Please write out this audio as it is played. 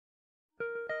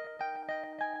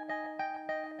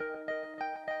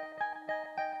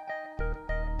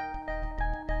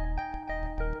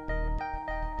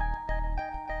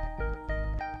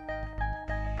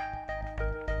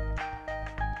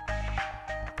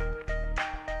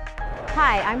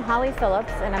Hi, I'm Holly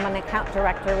Phillips, and I'm an account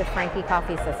director with Franke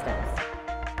Coffee Systems.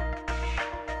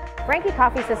 Franke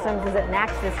Coffee Systems is at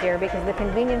NACS this year because the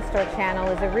convenience store channel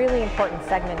is a really important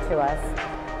segment to us.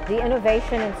 The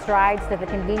innovation and strides that the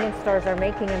convenience stores are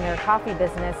making in their coffee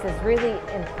business is really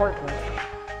important.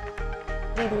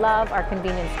 We love our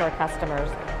convenience store customers.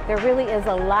 There really is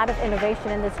a lot of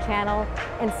innovation in this channel,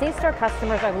 and C-store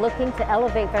customers are looking to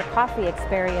elevate their coffee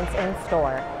experience in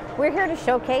store. We're here to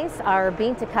showcase our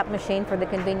bean-to-cup machine for the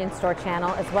convenience store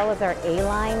channel, as well as our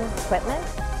A-line equipment.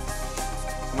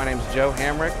 My name is Joe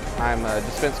Hamrick. I'm a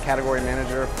dispense category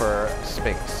manager for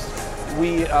Spinks.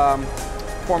 We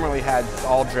formerly had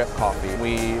all drip coffee.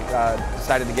 We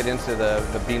decided to get into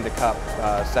the bean-to-cup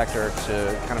sector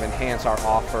to kind of enhance our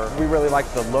offer. We really like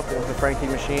the look of the Franke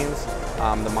machines,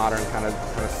 the modern kind of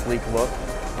sleek look.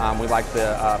 We like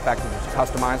the fact that it's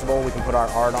customizable. We can put our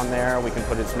art on there. We can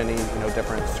put as many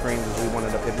different screens as we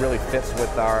wanted. It really fits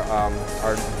with our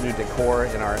new decor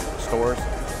in our stores,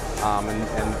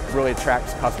 and really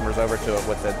attracts customers over to it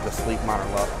with the sleek modern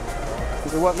look.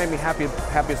 What made me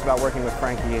happiest about working with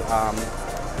Franke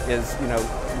is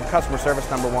customer service,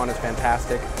 number one, is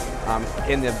fantastic.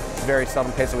 In the very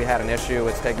seldom case that we had an issue,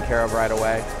 it's taken care of right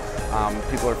away.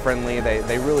 People are friendly.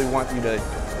 They really want you to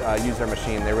use their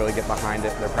machine. They really get behind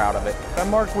it. They're proud of it.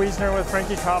 I'm Mark Wiesner with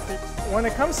Franke Coffee. When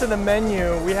it comes to the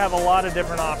menu, we have a lot of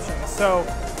different options. So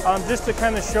just to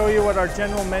kind of show you what our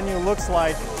general menu looks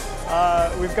like,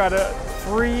 we've got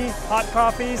 3 hot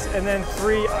coffees and then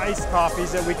 3 iced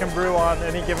coffees that we can brew on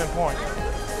any given point.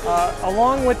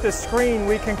 Along with the screen,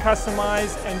 we can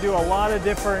customize and do a lot of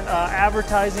different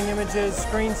advertising images,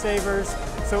 screensavers,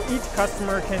 so each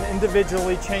customer can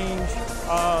individually change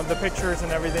the pictures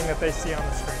and everything that they see on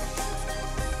the screen.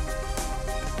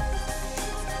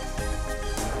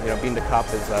 Bean to cup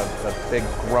is a big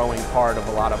growing part of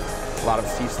a lot of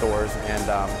C-stores, and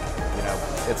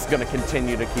it's going to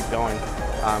continue to keep going.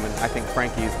 And I think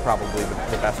Franke is probably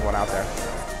the best one out there.